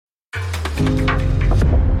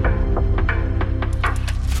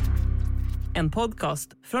En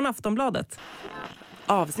podcast från Aftonbladet.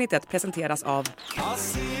 Avsnittet presenteras av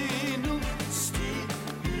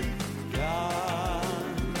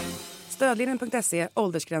Stödlinjen.se,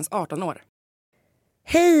 åldersgräns 18 år.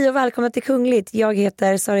 Hej och välkommen till Kungligt. Jag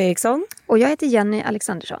heter Sara Ericsson. Och jag heter Jenny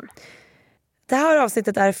Alexandersson. Det här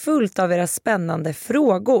avsnittet är fullt av era spännande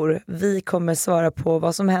frågor. Vi kommer svara på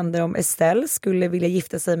vad som händer om Estelle skulle vilja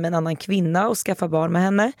gifta sig med en annan kvinna och skaffa barn med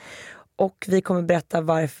henne. Och vi kommer berätta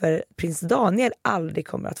varför prins Daniel aldrig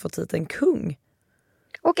kommer att få titeln kung.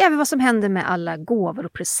 Och även vad som händer med alla gåvor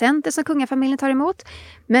och presenter som kungafamiljen tar emot.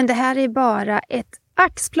 Men det här är bara ett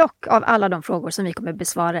axplock av alla de frågor som vi kommer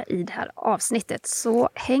besvara i det här avsnittet. Så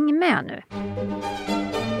häng med nu!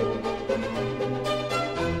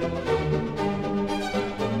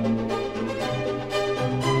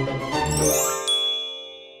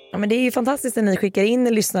 Ja, men det är ju fantastiskt när ni skickar in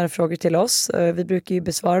lyssnarfrågor till oss. Vi brukar ju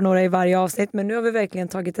besvara några i varje avsnitt, men nu har vi verkligen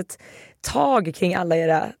tagit ett tag kring alla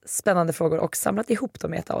era spännande frågor och samlat ihop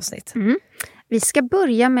dem i ett avsnitt. Vi ska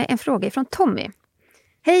börja med en fråga från Tommy.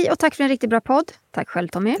 Hej och tack för en riktigt bra podd. Tack själv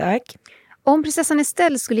Tommy. Tack. Om prinsessan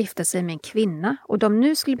Estelle skulle gifta sig med en kvinna och de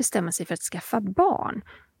nu skulle bestämma sig för att skaffa barn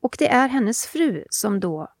och det är hennes fru som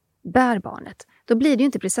då bär barnet, då blir det ju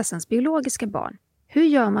inte prinsessans biologiska barn. Hur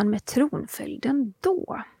gör man med tronföljden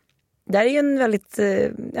då? Det här är ju en väldigt,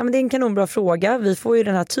 det är en kanonbra fråga. Vi får ju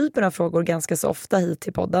den här typen av frågor ganska så ofta hit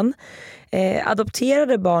till podden.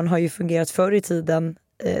 Adopterade barn har ju fungerat förr i tiden,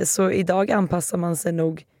 så idag anpassar man sig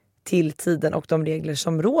nog till tiden och de regler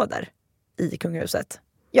som råder i kungahuset.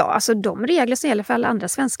 Ja, alltså de regler som gäller för alla andra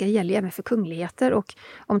svenskar gäller även för kungligheter, och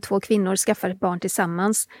om två kvinnor skaffar ett barn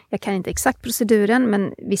tillsammans, jag kan inte exakt proceduren,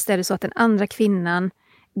 men visst är det så att den andra kvinnan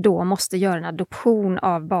då måste göra en adoption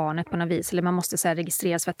av barnet på något vis, eller man måste så här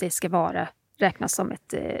registreras för att det ska räknas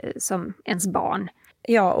som ens barn.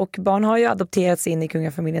 Ja, och barn har ju adopterats in i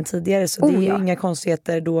kungafamiljen tidigare, så det är ju inga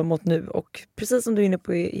konstigheter då mot nu. Och precis som du är inne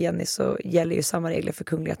på, Jenny, så gäller ju samma regler för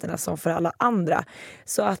kungligheterna som för alla andra.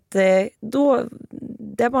 Så att det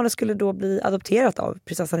barnet skulle då bli adopterat av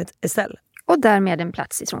prinsessan Estelle. Och därmed en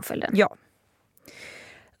plats i tronföljden. Ja.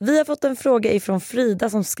 Vi har fått en fråga ifrån Frida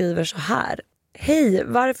som skriver så här. Hej,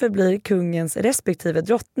 varför blir kungens respektive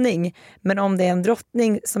drottning? Men om det är en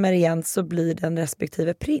drottning som är regent så blir den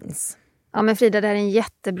respektive prins. Ja, men Frida, det är en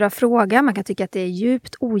jättebra fråga. Man kan tycka att det är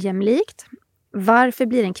djupt ojämlikt. Varför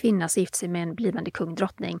blir en kvinna som gifter sig med en blivande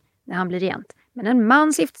kung-drottning när han blir regent? Men en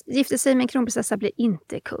man som gifter sig med en kronprinsessa blir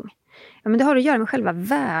inte kung. Ja, men det har att göra med själva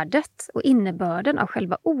värdet och innebörden av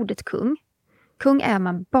själva ordet kung. Kung är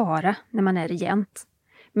man bara när man är regent.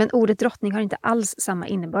 Men ordet drottning har inte alls samma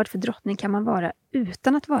innebörd, för drottning kan man vara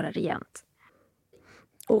utan att vara regent.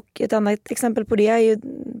 Och ett annat exempel på det är ju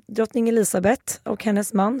drottning Elisabeth och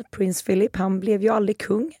hennes man, prins Philip. Han blev ju aldrig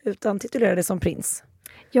kung utan titulerades som prins.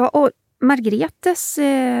 Ja, och Margretes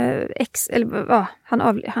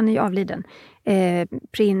han är ju avliden,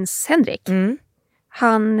 prins Henrik.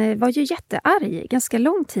 Han var ju jättearg ganska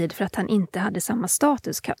lång tid för att han inte hade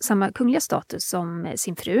samma kungliga status som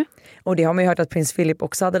sin fru. Och det har man ju hört att prins Philip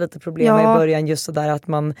också hade lite problem med i början. Just så där att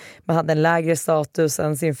man hade en lägre status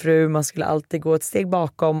än sin fru. Man skulle alltid gå ett steg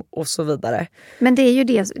bakom och så vidare. Men det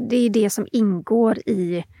är det som ingår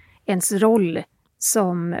i ens roll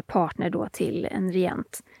som partner då till en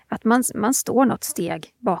regent. Att man står något steg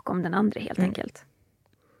bakom den andra helt enkelt.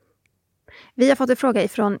 Vi har fått en fråga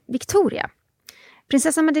ifrån Victoria.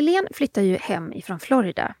 Prinsessa Madeleine flyttar ju hem ifrån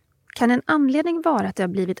Florida. Kan en anledning vara att det har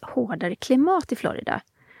blivit hårdare klimat i Florida?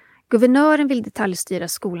 Guvernören vill detaljstyra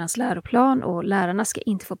skolans läroplan och lärarna ska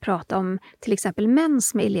inte få prata om till exempel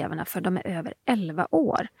mens med eleverna för de är över 11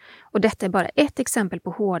 år. Och detta är bara ett exempel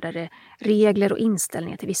på hårdare regler och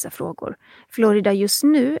inställningar till vissa frågor. Florida just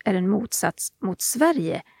nu är en motsats mot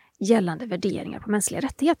Sverige gällande värderingar på mänskliga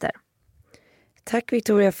rättigheter. Tack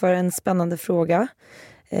Victoria för en spännande fråga.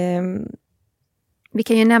 Vi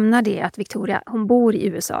kan ju nämna det att Victoria, hon bor i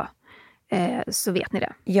USA, så vet ni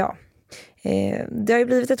det. Ja, det har ju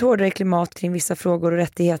blivit ett hårdare klimat kring vissa frågor och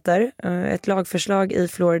rättigheter. Ett lagförslag i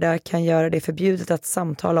Florida kan göra det förbjudet att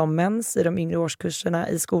samtala om mens i de yngre årskurserna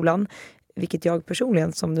i skolan. Vilket jag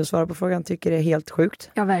personligen, som du svarar på frågan, tycker är helt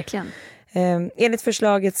sjukt. Ja, verkligen. Enligt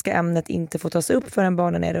förslaget ska ämnet inte få tas upp förrän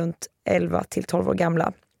barnen är runt 11 till 12 år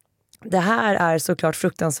gamla. Det här är såklart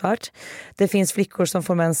fruktansvärt. Det finns flickor som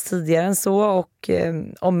får mens tidigare än så, och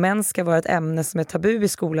om mens ska vara ett ämne som är tabu i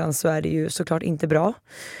skolan så är det ju såklart inte bra.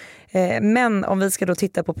 Men om vi ska då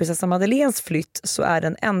titta på prinsessa Madeleines flytt så är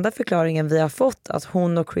den enda förklaringen vi har fått att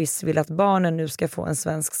hon och Chris vill att barnen nu ska få en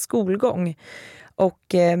svensk skolgång. Och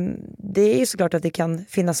det är ju såklart att det kan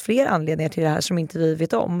finnas fler anledningar till det här som inte vi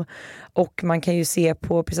vet om. Och man kan ju se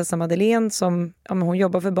på prinsessan Madeleine som hon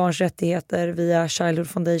jobbar för barns rättigheter via Childhood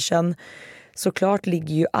Foundation. Såklart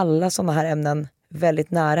ligger ju alla sådana här ämnen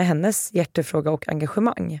väldigt nära hennes hjärtefråga och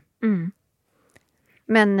engagemang. Mm.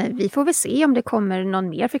 Men vi får väl se om det kommer någon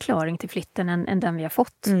mer förklaring till flytten än den vi har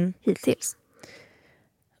fått hittills.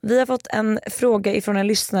 Vi har fått en fråga ifrån en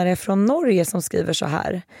lyssnare från Norge som skriver så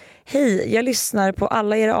här. Hej, jag lyssnar på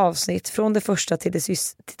alla era avsnitt från det första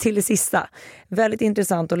till det sista. Väldigt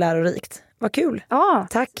intressant och lärorikt. Vad kul. Ja.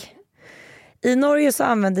 Tack. I Norge så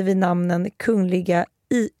använder vi namnen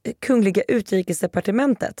Kungliga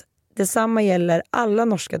utrikesdepartementet. Detsamma gäller alla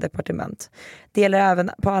norska departement. Det gäller även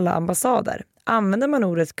på alla ambassader. Använder man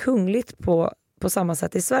ordet kungligt på samma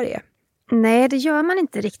sätt i Sverige? Nej, det gör man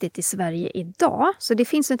inte riktigt i Sverige idag. Så det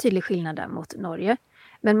finns en tydlig skillnad där mot Norge.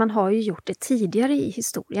 Men man har ju gjort det tidigare i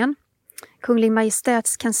historien. Kunglig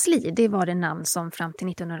Majestätskansli, det var det namn som fram till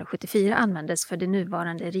 1974 användes för det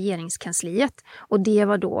nuvarande regeringskansliet. Och det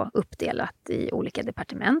var då uppdelat i olika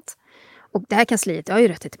departement. Och det här kansliet har ju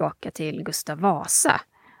rötter tillbaka till Gustav Vasa.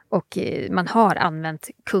 Och man har använt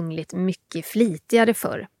kungligt mycket flitigare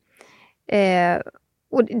förr.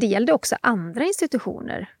 Och det gällde också andra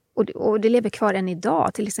institutioner. Och det lever kvar än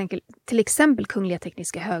idag. Till exempel Kungliga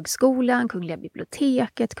Tekniska högskolan, Kungliga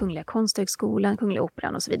biblioteket, Kungliga konsthögskolan, Kungliga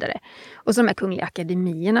operan och så vidare. Och så de här kungliga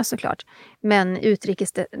akademierna såklart. Men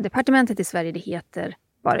utrikesdepartementet i Sverige, det heter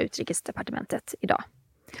bara utrikesdepartementet idag.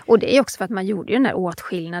 Och det är också för att man gjorde den här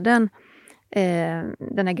åtskillnaden.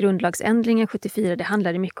 Den här grundlagsändringen 74, det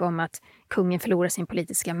handlade mycket om att kungen förlorade sin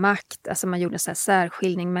politiska makt. Alltså man gjorde en sån här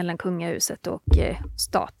särskiljning mellan kungahuset och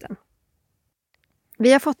staten.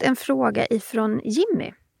 Vi har fått en fråga ifrån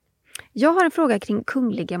Jimmy. Jag har en fråga kring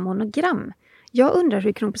kungliga monogram. Jag undrar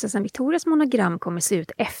hur kronprinsessan Victorias monogram kommer se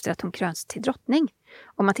ut efter att hon kröns till drottning.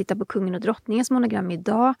 Om man tittar på kungen och drottningens monogram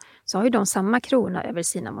idag så har ju de samma krona över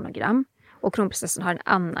sina monogram. Och kronprinsessan har en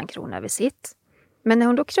annan krona över sitt. Men när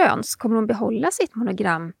hon då kröns, kommer hon behålla sitt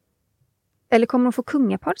monogram? Eller kommer hon få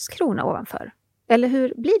kungaparets krona ovanför? Eller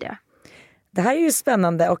hur blir det? Det här är ju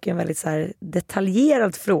spännande och en väldigt så här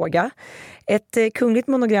detaljerad fråga. Ett kungligt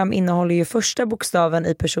monogram innehåller ju första bokstaven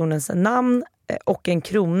i personens namn och en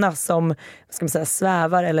krona som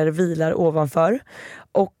svävar eller vilar ovanför.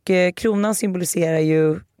 Och kronan symboliserar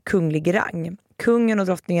ju kunglig rang. Kungen och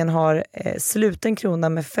drottningen har sluten krona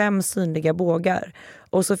med 5 synliga bågar.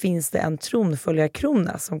 Och så finns det en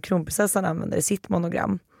tronföljarkrona som kronprinsessan använder i sitt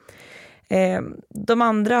monogram. De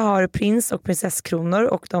andra har prins- och prinsesskronor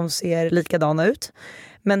och de ser likadana ut.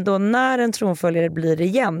 Men då när en tronföljare blir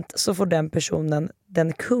regent så får den personen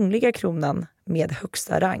den kungliga kronan med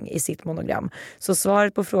högsta rang i sitt monogram. Så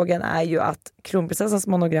svaret på frågan är ju att kronprinsessans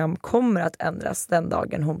monogram kommer att ändras den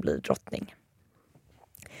dagen hon blir drottning.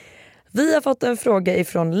 Vi har fått en fråga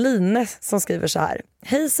ifrån Line som skriver så här.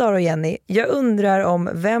 Hej Sara och Jenny, jag undrar om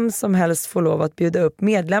vem som helst får lov att bjuda upp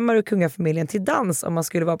medlemmar ur kungafamiljen till dans om man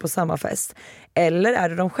skulle vara på samma fest. Eller är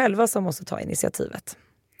det de själva som måste ta initiativet?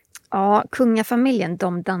 Ja, kungafamiljen,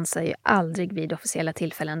 de dansar ju aldrig vid officiella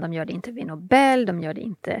tillfällen. De gör det inte vid Nobel, de gör det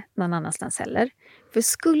inte någon annanstans heller. För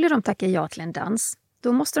skulle de tacka ja till en dans,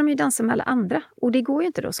 då måste de ju dansa med alla andra. Och det går ju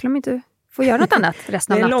inte då, skulle de inte få göra något annat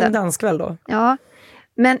resten av natten. Det är en lång danskväll då. Ja,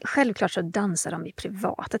 men självklart så dansar de vid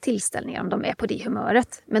privata tillställningar om de är på det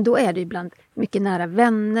humöret. Men då är det ibland mycket nära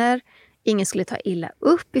vänner. Ingen skulle ta illa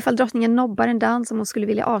upp ifall drottningen nobbar en dans om hon skulle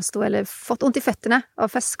vilja avstå eller fått ont i fötterna av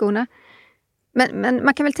festskorna. Men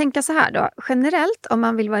man kan väl tänka så här då. Generellt om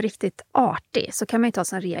man vill vara riktigt artig så kan man ju ta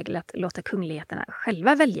som regel att låta kungligheterna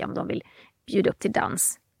själva välja om de vill bjuda upp till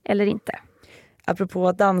dans eller inte.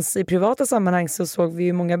 Apropå dans i privata sammanhang så såg vi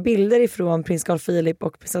ju många bilder ifrån prins Carl Philip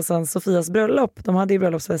och prinsessan Sofias bröllop. De hade ju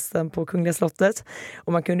bröllopsfesten på Kungliga slottet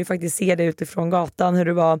och man kunde ju faktiskt se det utifrån gatan hur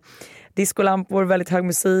det var discolampor, väldigt hög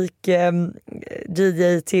musik,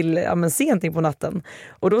 DJ till sent in på natten.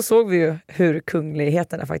 Och då såg vi ju hur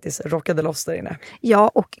kungligheterna faktiskt rockade loss där inne. Ja,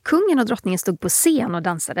 och kungen och drottningen stod på scen och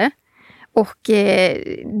dansade. Och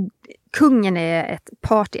kungen är ett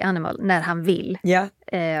party animal när han vill. Ja.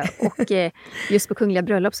 Och just på kungliga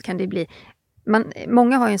bröllop så kan det bli...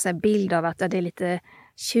 Många har ju en sån här bild av att det är lite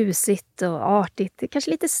tjusigt och artigt.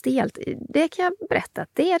 Kanske lite stelt. Det kan jag berätta att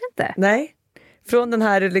det är det inte. Nej. Från den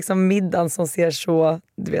här liksom middagen som ser så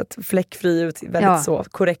fläckfri ut, väldigt så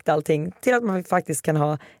korrekt allting, till att man faktiskt kan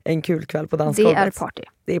ha en kul kväll på dansgolvet. Det är party.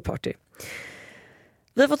 Det är party.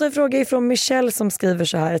 Vi har fått en fråga ifrån Michelle som skriver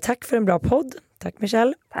så här. Tack för en bra podd. Tack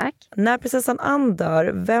Michelle. Tack. När prinsessan Anne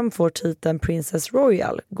dör, vem får titeln Princess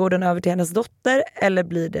Royal? Går den över till hennes dotter eller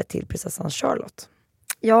blir det till prinsessan Charlotte?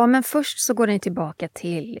 Ja, men först så går den tillbaka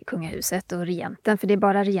till kungahuset och regenten, för det är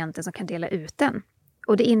bara regenten som kan dela ut den.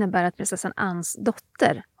 Och det innebär att prinsessan Annes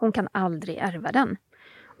dotter, hon kan aldrig ärva den.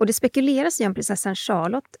 Och det spekuleras ju om prinsessan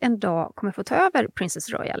Charlotte en dag kommer få ta över Princess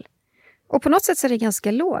Royal. Och på något sätt så är det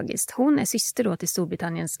ganska logiskt. Hon är syster då till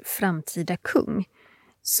Storbritanniens framtida kung.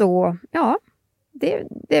 Så ja, det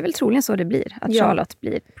är väl troligen så det blir, att Charlotte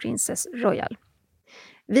blir Princess Royal.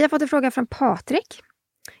 Vi har fått en fråga från Patrik.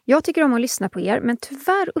 Jag tycker om att lyssna på er, men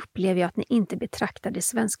tyvärr upplever jag att ni inte betraktar det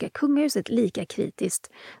svenska kungahuset lika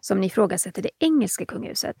kritiskt som ni ifrågasätter det engelska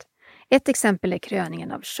kungahuset. Ett exempel är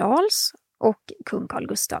kröningen av Charles och kung Carl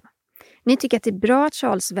Gustaf. Ni tycker att det är bra att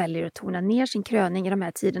Charles väljer att tona ner sin kröning i de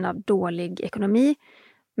här tiderna av dålig ekonomi,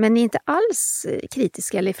 men ni är inte alls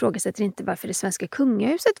kritiska eller ifrågasätter inte varför det svenska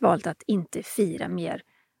kungahuset valt att inte fira mer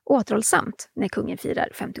återhållsamt när kungen firar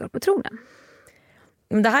 50 år på tronen.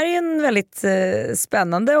 Det här är en väldigt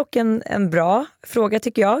spännande och en bra fråga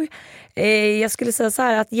tycker jag. Jag skulle säga så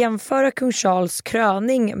här, att jämföra kung Charles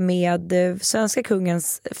kröning med svenska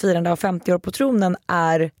kungens firande av 50 år på tronen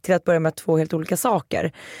är till att börja med 2 helt olika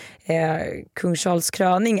saker. Kung Charles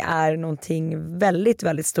kröning är någonting väldigt,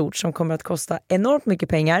 väldigt stort som kommer att kosta enormt mycket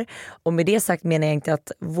pengar. Och med det sagt menar jag inte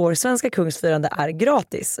att vår svenska kungsfirande är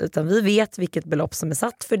gratis, utan vi vet vilket belopp som är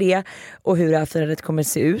satt för det och hur det här firandet kommer att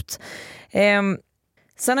se ut.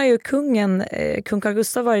 Sen har ju kung Carl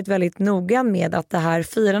Gustaf varit väldigt noga med att det här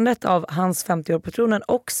firandet av hans 50 år på tronen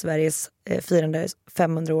och Sveriges firande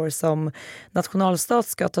 500 år som nationalstat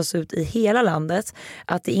ska tas ut i hela landet.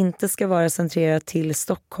 Att det inte ska vara centrerat till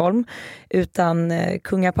Stockholm, utan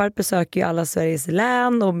kungaparet besöker ju alla Sveriges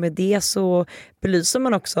län, och med det så belyser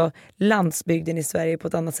man också landsbygden i Sverige på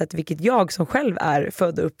ett annat sätt, vilket jag som själv är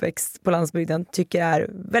född och uppväxt på landsbygden tycker är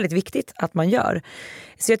väldigt viktigt att man gör.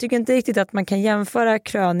 Så jag tycker inte riktigt att man kan jämföra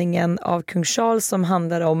kröningen av kung Charles som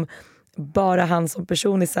handlar om bara han som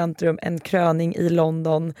person i centrum, en kröning i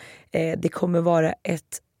London. Det kommer vara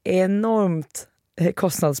ett enormt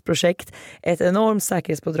kostnadsprojekt, ett enormt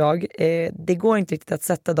säkerhetspådrag. Det går inte riktigt att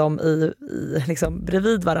sätta dem i liksom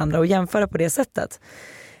bredvid varandra och jämföra på det sättet.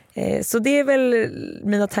 Så det är väl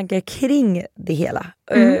mina tankar kring det hela.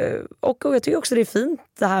 Och jag tycker också det är fint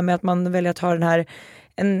det här med att man väljer att ha den här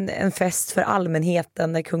en fest för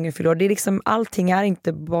allmänheten när kungen fyller år. Det är liksom, allting är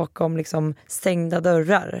inte bakom liksom stängda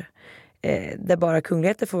dörrar där bara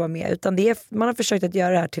kungligheter får vara med, utan man har försökt att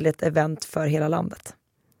göra det här till ett event för hela landet.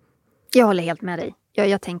 Jag håller helt med dig.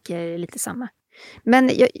 Jag tänker lite samma.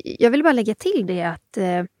 Men jag vill bara lägga till det att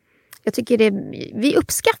jag tycker vi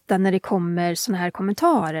uppskattar när det kommer såna här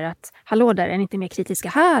kommentarer att hallå där, är ni inte mer kritiska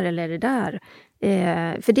här eller är det där?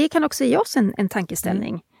 För det kan också ge oss en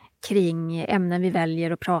tankeställning kring ämnen vi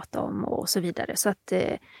väljer att prata om och så vidare. Så att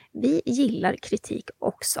vi gillar kritik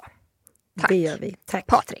också. Tack. Det gör vi. Tack.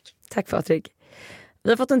 Patrik. Tack Patrik. Vi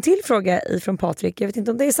har fått en till fråga ifrån Patrik. Jag vet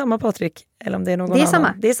inte om det är samma Patrik eller om det är någon annan.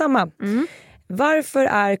 Samma. Det är samma. Varför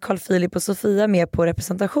är Carl Philip och Sofia med på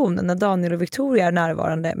representation när Daniel och Victoria är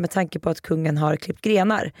närvarande med tanke på att kungen har klippt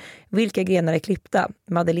grenar? Vilka grenar är klippta?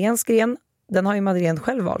 Madeleines gren, den har ju Madeleine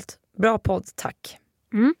själv valt. Bra podd, tack.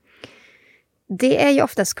 Det är ju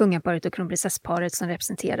oftast kungaparet och kronprinsessparet som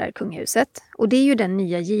representerar kungahuset. Och det är ju den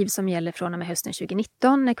nya giv som gäller från och med hösten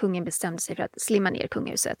 2019 när kungen bestämde sig för att slimma ner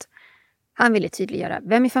kungahuset. Han ville tydliggöra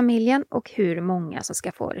vem i familjen och hur många som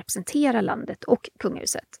ska få representera landet och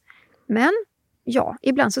kungahuset. Men ja,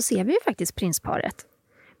 ibland så ser vi ju faktiskt prinsparet.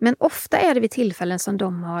 Men ofta är det vid tillfällen som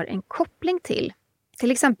de har en koppling till.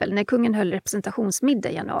 Till exempel när kungen höll representationsmiddag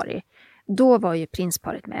i januari. Då var ju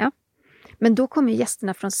prinsparet med. Men då kom ju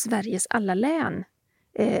gästerna från Sveriges alla län.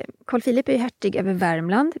 Carl Philip är ju hertig över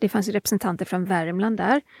Värmland. Det fanns ju representanter från Värmland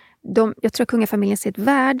där. Jag tror att kungafamiljen ser ett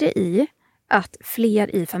värde i att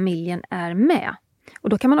fler i familjen är med. Och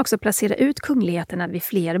då kan man också placera ut kungligheterna vid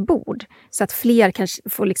fler bord. Så att fler kanske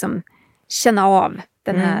får liksom känna av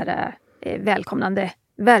den här välkomnande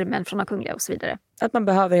värmen från de kungliga och så vidare. Att man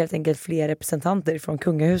behöver helt enkelt fler representanter från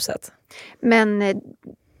kungahuset. Men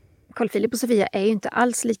Carl Philip och Sofia är ju inte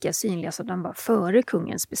alls lika synliga som de var före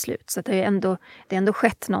kungens beslut. Så det är ändå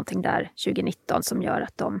skett någonting där 2019 som gör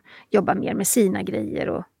att de jobbar mer med sina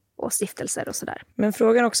grejer och stiftelser och sådär. Men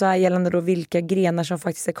frågan också är gällande då vilka grenar som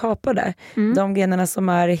faktiskt är kapade. De grenarna som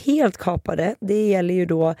är helt kapade, det gäller ju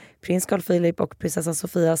då prins Carl Philip och prinsessan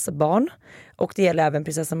Sofias barn. Och det gäller även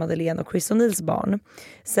prinsessan Madeleine och Chris O'Neills barn.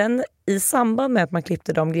 Sen i samband med att man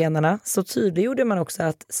klippte de grenarna så tydliggjorde man också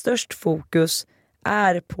att störst fokus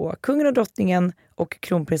är på kungen och drottningen och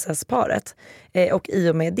kronprinsessparet. Och i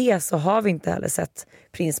och med det så har vi inte heller sett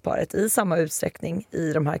prinsparet i samma utsträckning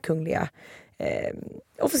i de här kungliga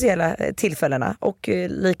officiella tillfällena. Och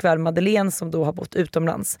likväl Madeleine som då har bott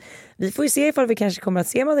utomlands. Vi får ju se ifall vi kanske kommer att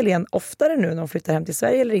se Madeleine oftare nu när de flyttar hem till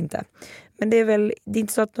Sverige eller inte. Men det är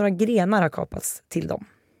inte så att några grenar har kapats till dem.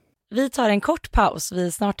 Vi tar en kort paus, vi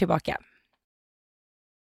är snart tillbaka.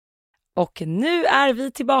 Och nu är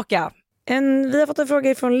vi tillbaka. Vi har fått en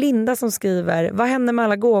fråga från Linda som skriver: vad händer med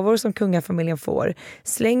alla gåvor som kungafamiljen får?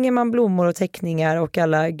 Slänger man blommor och teckningar och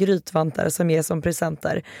alla grytvantar som ges som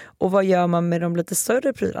presenter? Och vad gör man med de lite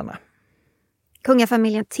större prylarna?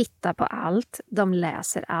 Kungafamiljen tittar på allt, de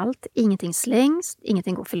läser allt, ingenting slängs,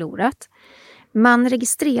 ingenting går förlorat. Man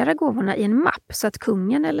registrerar gåvorna i en mapp så att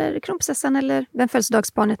kungen eller kronprinsessan eller vem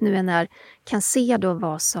födelsedagsbarnet nu än är kan se då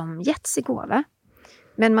vad som getts i gåva.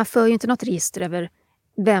 Men man för ju inte något register över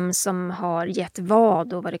vem som har gett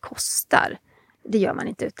vad och vad det kostar. Det gör man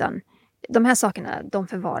inte, utan de här sakerna de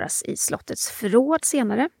förvaras i slottets förråd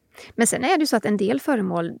senare. Men sen är det ju så att en del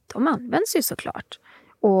föremål de används ju såklart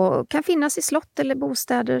och kan finnas i slott eller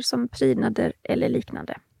bostäder som prydnader eller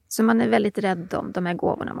liknande. Så man är väldigt rädd om de här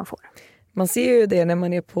gåvorna man får. Man ser ju det när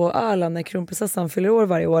man är på Öland när kronprinsessan fyller år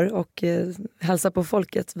varje år och hälsar på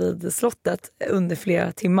folket vid slottet under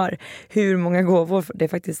flera timmar. Hur många gåvor det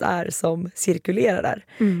faktiskt är som cirkulerar där.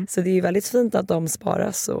 Så det är ju väldigt fint att de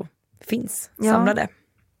sparas och finns samlade.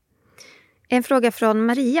 En fråga från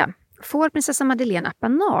Maria. Får prinsessa Madeleine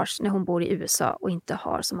apanage när hon bor i USA och inte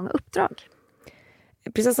har så många uppdrag?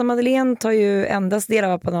 Prinsessa Madeleine tar ju endast del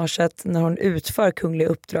av apanaget när hon utför kungliga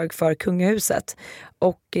uppdrag för kungahuset.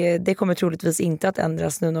 Och det kommer troligtvis inte att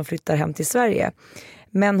ändras nu när hon flyttar hem till Sverige.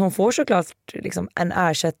 Men hon får såklart en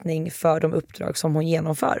ersättning för de uppdrag som hon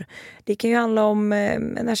genomför. Det kan ju handla om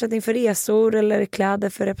en ersättning för resor eller kläder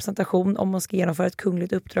för representation om man ska genomföra ett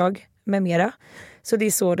kungligt uppdrag med mera. Så det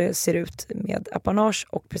är så det ser ut med apanage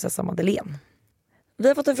och prinsessa Madeleine. Vi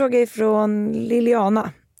har fått en fråga från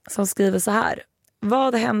Liliana som skriver så här.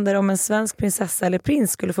 Vad händer om en svensk prinsessa eller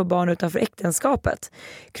prins skulle få barn utanför äktenskapet?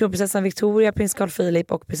 Kronprinsessan Victoria, prins Carl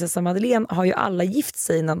Philip och prinsessa Madeleine har ju alla gift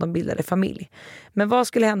sig innan de bildade familj. Men vad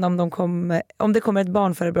skulle hända om det kommer ett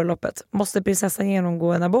barn före bröllopet? Måste prinsessan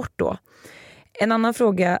genomgå en abort då? En annan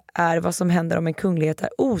fråga är vad som händer om en kunglighet är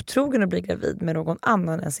otrogen och blir gravid med någon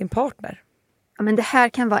annan än sin partner. Ja, men det här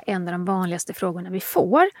kan vara en av de vanligaste frågorna vi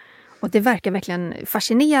får. Och det verkar verkligen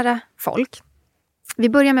fascinera folk. Vi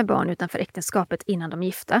börjar med barn utanför äktenskapet innan de är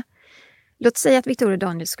gifta. Låt säga att Victoria och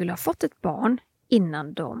Daniel skulle ha fått ett barn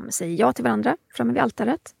innan de säger ja till varandra framme vid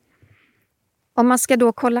altaret. Om man ska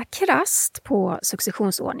då kolla krasst på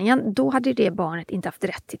successionsordningen, då hade det barnet inte haft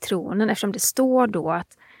rätt till tronen eftersom det står då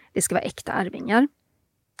att det ska vara äkta arvingar.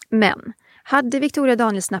 Men hade Victoria och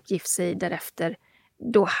Daniel snabbt gift sig därefter,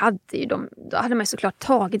 då hade man såklart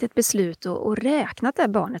tagit ett beslut och räknat det här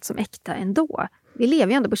barnet som äkta ändå. Vi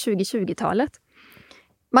lever ju ändå på 2020-talet.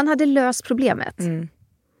 Man hade löst problemet.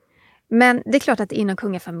 Men det är klart att det inom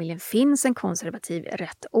kungafamiljen finns en konservativ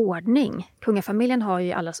rätt ordning. Kungafamiljen har ju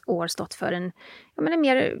i alla år stått för en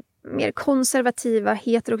mer konservativa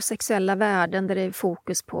heterosexuella värden där det är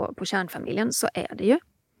fokus på kärnfamiljen. Så är det ju.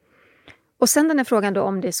 Och sen den här frågan då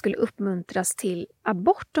om det skulle uppmuntras till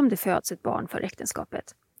abort om det föds ett barn för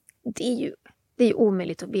äktenskapet. Det är ju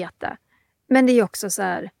omöjligt att veta. Men det är ju också så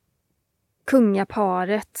här,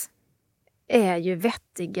 kungaparet är ju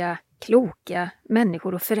vettiga, kloka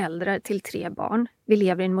människor och föräldrar till 3 barn. Vi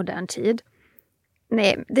lever i en modern tid.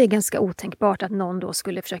 Nej, det är ganska otänkbart att någon då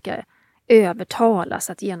skulle försöka övertalas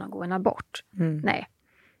att genomgå en abort. Nej.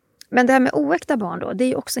 Men det här med oäkta barn då, det är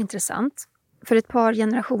ju också intressant. För ett par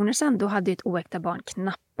generationer sedan då hade ett oäkta barn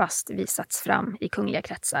knappast visats fram i kungliga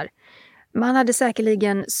kretsar. Man hade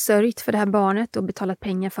säkerligen sörjt för det här barnet och betalat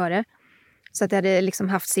pengar för det. Så att det hade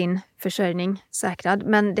haft sin försörjning säkrad.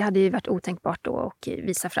 Men det hade ju varit otänkbart då att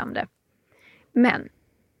visa fram det. Men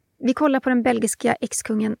vi kollar på den belgiska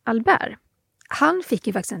ex-kungen Albert. Han fick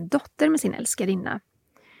ju faktiskt en dotter med sin älskarinna.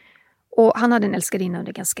 Och han hade en älskarinna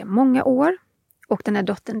under ganska många år. Och den här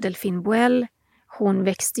dottern Delphine Boel, hon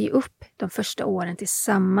växte ju upp de första åren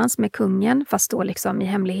tillsammans med kungen. Fast då i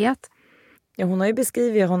hemlighet. Ja, hon har ju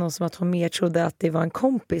beskrivit honom som att hon mer trodde att det var en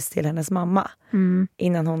kompis till hennes mamma.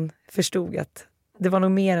 Innan hon förstod att det var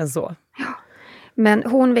nog mer än så. Ja. Men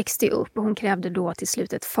hon växte upp och hon krävde då till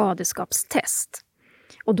slut ett faderskapstest.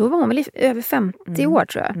 Och då var hon väl över 50 år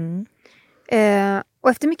tror jag. Och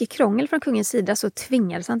efter mycket krångel från kungens sida så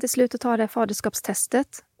tvingades han till slut att ta det här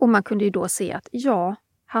faderskapstestet. Och man kunde ju då se att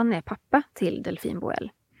han är pappa till Delphine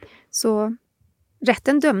Boel. Så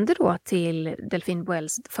rätten dömde då till Delphine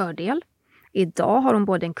Boels fördel. Idag har hon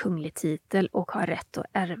både en kunglig titel och har rätt att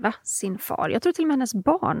ärva sin far. Jag tror till och med hennes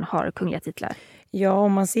barn har kungliga titlar. Ja,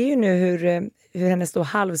 och man ser ju nu hur hennes då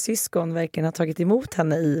halvsyskon verkligen har tagit emot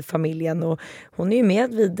henne i familjen. Och hon är ju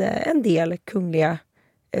med vid en del kungliga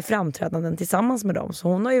framträdanden tillsammans med dem. Så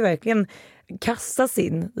hon har ju verkligen kastats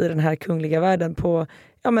in i den här kungliga världen på,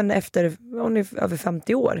 efter hon är över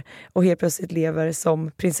 50 år och helt plötsligt lever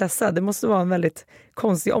som prinsessa. Det måste vara en väldigt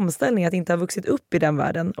konstig omställning att inte ha vuxit upp i den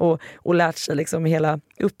världen och lärt sig liksom hela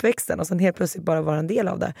uppväxten och sen helt plötsligt bara vara en del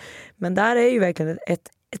av det. Men där är ju verkligen ett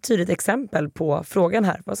tydligt exempel på frågan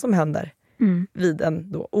här, vad som händer vid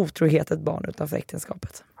en då otrohet, ett barn utanför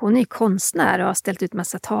äktenskapet. Hon är konstnär och har ställt ut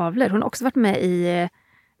massa tavlor. Hon har också varit med i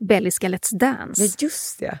belgiska Let's Dance. Ja,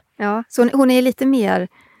 just det. Ja, så hon är lite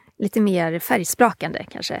mer färgsprakande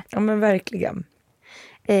kanske. Ja, men verkligen.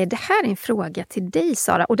 Det här är en fråga till dig,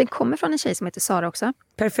 Sara. Och den kommer från en tjej som heter Sara också.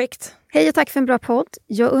 Perfekt. Hej och tack för en bra podd.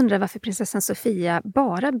 Jag undrar varför prinsessan Sofia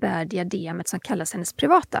bara bär diademet som kallas hennes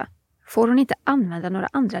privata. Får hon inte använda några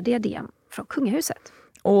andra diadem från kungahuset?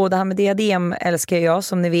 Och det här med diadem älskar jag,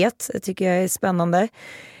 som ni vet. Det tycker jag är spännande.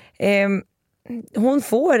 Hon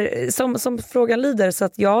får, som frågan lyder, så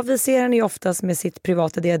att vi ser henne ju oftast med sitt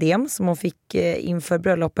privata diadem som hon fick inför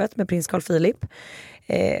bröllopet med prins Carl Philip.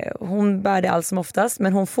 Hon bär det allt som oftast,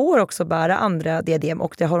 men hon får också bära andra diadem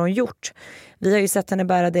och det har hon gjort. Vi har ju sett henne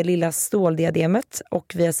bära det lilla ståldiademet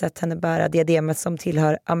och vi har sett henne bära diademet som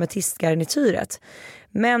tillhör ametistgarnityret.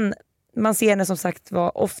 Men man ser henne som sagt vara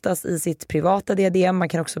oftast i sitt privata diadem. Man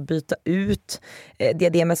kan också byta ut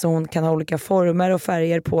diademet så hon kan ha olika former och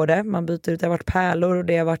färger på det. Man byter ut, det har varit pärlor och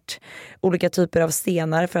det har varit olika typer av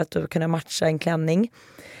stenar för att kunna matcha en klänning.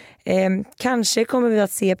 Kanske kommer vi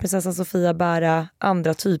att se prinsessan Sofia bära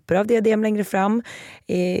andra typer av diadem längre fram.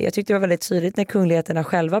 Jag tyckte det var väldigt tydligt när kungligheterna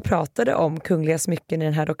själva pratade om kungliga smycken i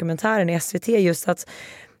den här dokumentären i SVT, just att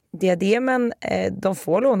diademen, de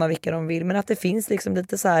får låna vilka de vill, men att det finns liksom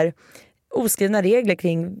lite så här oskrivna regler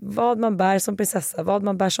kring vad man bär som prinsessa, vad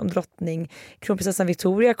man bär som drottning. Kronprinsessan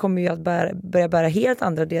Victoria kommer ju att börja bära helt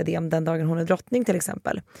andra diadem den dagen hon är drottning till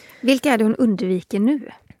exempel. Vilka är det hon undviker nu?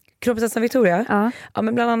 Kronprinsessan Victoria? Ja,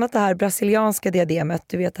 men bland annat det här brasilianska diademet,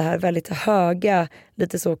 du vet det här väldigt höga,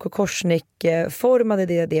 lite så kokorsnick-formade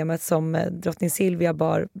diademet som drottning Silvia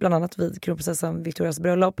bar bland annat vid kronprinsessan Victorias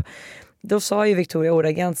bröllop. Då sa ju Victoria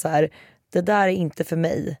ordagrant så här: det där är inte för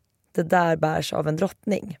mig, det där bärs av en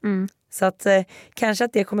drottning. Så att kanske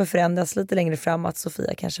att det kommer förändras lite längre fram, att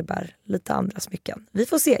Sofia kanske bär lite andra smycken. Vi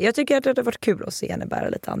får se, jag tycker att det har varit kul att se henne bära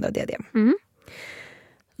lite andra diadem.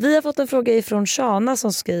 Vi har fått en fråga ifrån Shana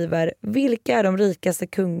som skriver: vilka är de rikaste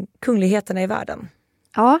kungligheterna i världen?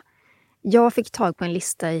 Ja, jag fick tag på en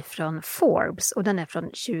lista ifrån Forbes och den är från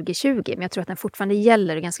 2020, men jag tror att den fortfarande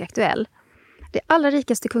gäller och är ganska aktuell. Det allra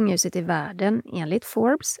rikaste kungahuset i världen enligt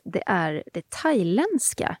Forbes, det är det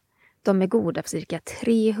thailändska. De är goda för cirka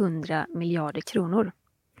 300 miljarder kronor.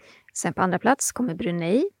 Sen på andra plats kommer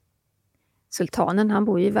Brunei. Sultanen, han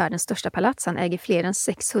bor ju i världens största palats. Han äger fler än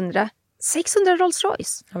 600 Rolls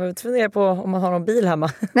Royce. Jag vill fundera på om man har någon bil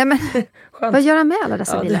hemma. Nej, men vad gör han med alla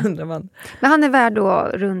dessa bilar? Det undrar man. Men han är värd då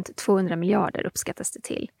runt 200 miljarder uppskattas det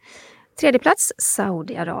till. Tredje plats,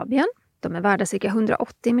 Saudiarabien. De är värda cirka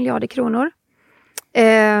 180 miljarder kronor.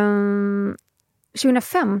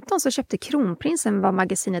 2015 så köpte kronprinsen vad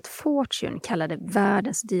magasinet Fortune kallade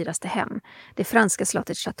världens dyraste hem. Det franska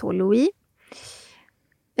slottet Chateau Louis.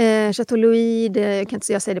 Chateau Louis, jag kan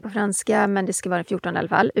inte säga det på franska, men det ska vara 14 i alla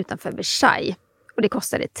fall, utanför Versailles. Och det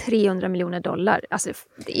kostade $300 miljoner. Alltså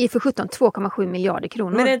det är för 2,7 miljarder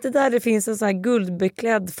kronor. Men är det inte där det finns en sån här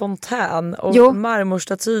guldbeklädd fontän och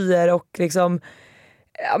marmorstatyer och liksom...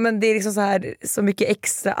 Ja, men det är liksom så här, så mycket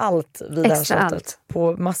extra allt vid det här slottet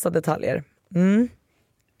på massa detaljer.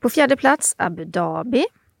 På fjärde plats Abu Dhabi,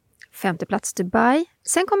 femte plats Dubai.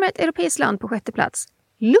 Sen kommer ett europeiskt land på sjätte plats.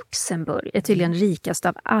 Luxemburg är tydligen rikast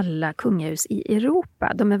av alla kungahus i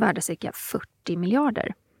Europa. De är värda cirka 40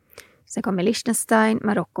 miljarder. Sen kommer Liechtenstein,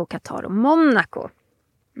 Marocko, Qatar och Monaco.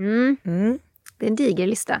 Det är en diger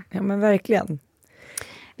lista. Ja, men verkligen.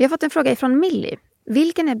 Vi har fått en fråga ifrån Millie.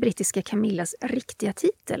 Vilken är brittiska Camillas riktiga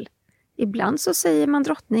titel? Ibland så säger man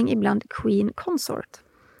drottning, ibland Queen Consort.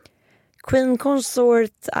 Queen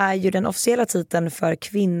Consort är ju den officiella titeln för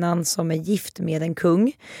kvinnan som är gift med en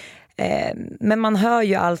kung. Men man hör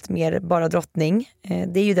ju allt mer bara drottning.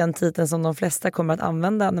 Det är ju den titeln som de flesta kommer att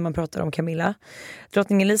använda när man pratar om Camilla.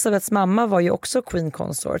 Drottning Elisabeths mamma var ju också Queen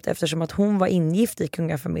Consort eftersom att hon var ingift i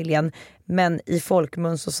kungafamiljen. Men i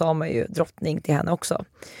folkmun så sa man ju drottning till henne också.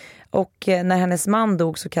 Och när hennes man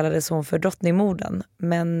dog så kallades hon för drottningmorden,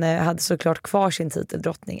 men hade såklart kvar sin titel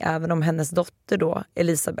drottning även om hennes dotter då,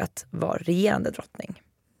 Elisabeth, var regerande drottning.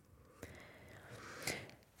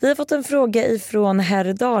 Vi har fått en fråga ifrån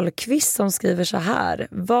herr Dahlqvist som skriver så här.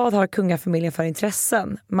 Vad har kungafamiljen för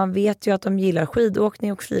intressen? Man vet ju att de gillar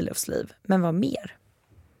skidåkning och friluftsliv. Men vad mer?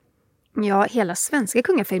 Ja, hela svenska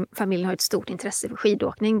kungafamiljen har ett stort intresse för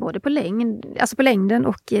skidåkning. Både på längden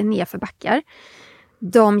och nerför backar.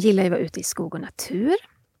 De gillar ju att vara ute i skog och natur.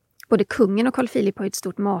 Både kungen och Carl Philip har ett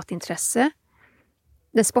stort matintresse.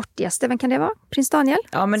 Den sportigaste, vem kan det vara? Prins Daniel?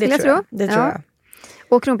 Ja, men det tror jag.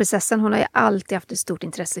 Och kronprinsessan, hon har ju alltid haft ett stort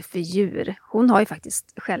intresse för djur. Hon har ju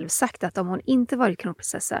faktiskt själv sagt att om hon inte varit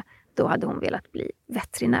kronprinsessa, då hade hon velat bli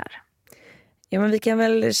veterinär. Ja, men vi kan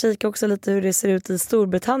väl kika också lite hur det ser ut i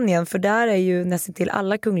Storbritannien. För där är ju nästan till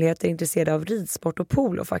alla kungligheter intresserade av ridsport och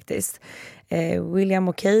polo faktiskt. William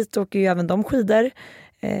och Kate åker ju även de skidor.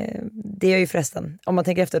 Det är ju förresten, om man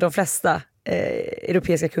tänker efter, de flesta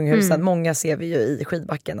europeiska kungahusen, många ser vi ju i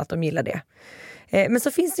skidbacken att de gillar det. Men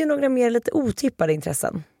så finns det ju några mer lite otippade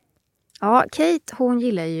intressen. Ja, Kate hon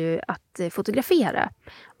gillar ju att fotografera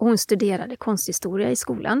och hon studerade konsthistoria i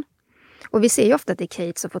skolan. Och vi ser ju ofta att det är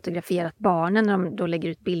Kate som fotograferat barnen när de då lägger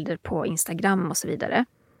ut bilder på Instagram och så vidare.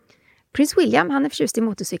 Prins William, han är förtjust i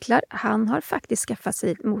motorcyklar. Han har faktiskt skaffat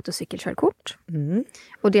sig ett motorcykelkörkort.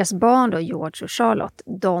 Och deras barn då, George och Charlotte,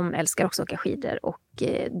 de älskar också att åka skidor och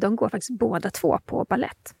de går faktiskt båda två på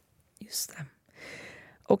ballett. Just det.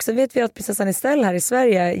 Och sen vet vi att prinsessan Estelle här i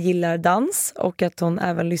Sverige gillar dans och att hon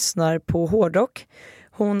även lyssnar på hårdrock.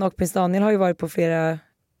 Hon och prins Daniel har ju varit på flera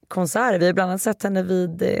konserter. Vi har bland annat sett henne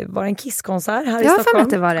vid var en Kisskonsert här i Stockholm. Ja,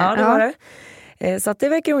 det var det. Ja, det var det. Så att det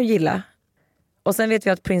verkar hon gilla. Och sen vet vi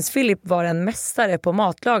att prins Philip var en mästare på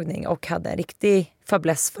matlagning och hade en riktig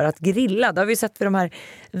fäbless för att grilla. Det har vi sett vid de här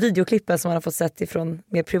videoklippen som man har fått sett ifrån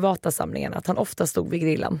mer privata samlingarna, att han ofta stod vid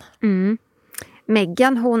grillen.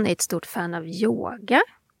 Meghan, hon är ett stort fan av yoga.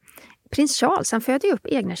 Prins Charles, han föder ju upp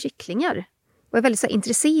egna kycklingar och är väldigt så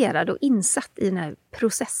intresserad och insatt i den här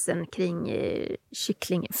processen kring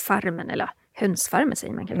kycklingfarmen, eller hönsfarmen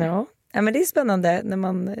säger man kanske. Ja, men det är spännande när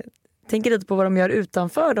man tänker lite på vad de gör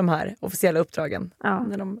utanför de här officiella uppdragen,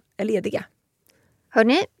 när de är lediga.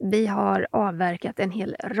 Hörrni, vi har avverkat en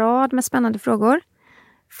hel rad med spännande frågor.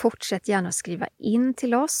 Fortsätt gärna att skriva in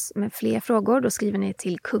till oss med fler frågor. Då skriver ni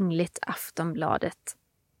till kungligt Aftonbladet.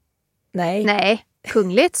 Nej,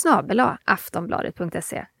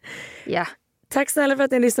 kungligt@aftonbladet.se. Ja. Tack snälla för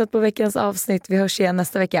att ni har lyssnat på veckans avsnitt. Vi hörs igen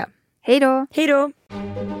nästa vecka. Hej då! Hej då!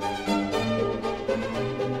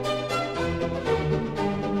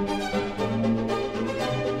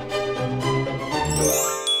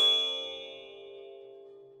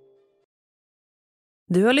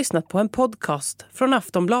 Du har lyssnat på en podcast från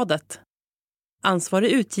Aftonbladet.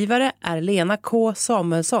 Ansvarig utgivare är Lena K.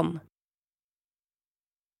 Samuelsson.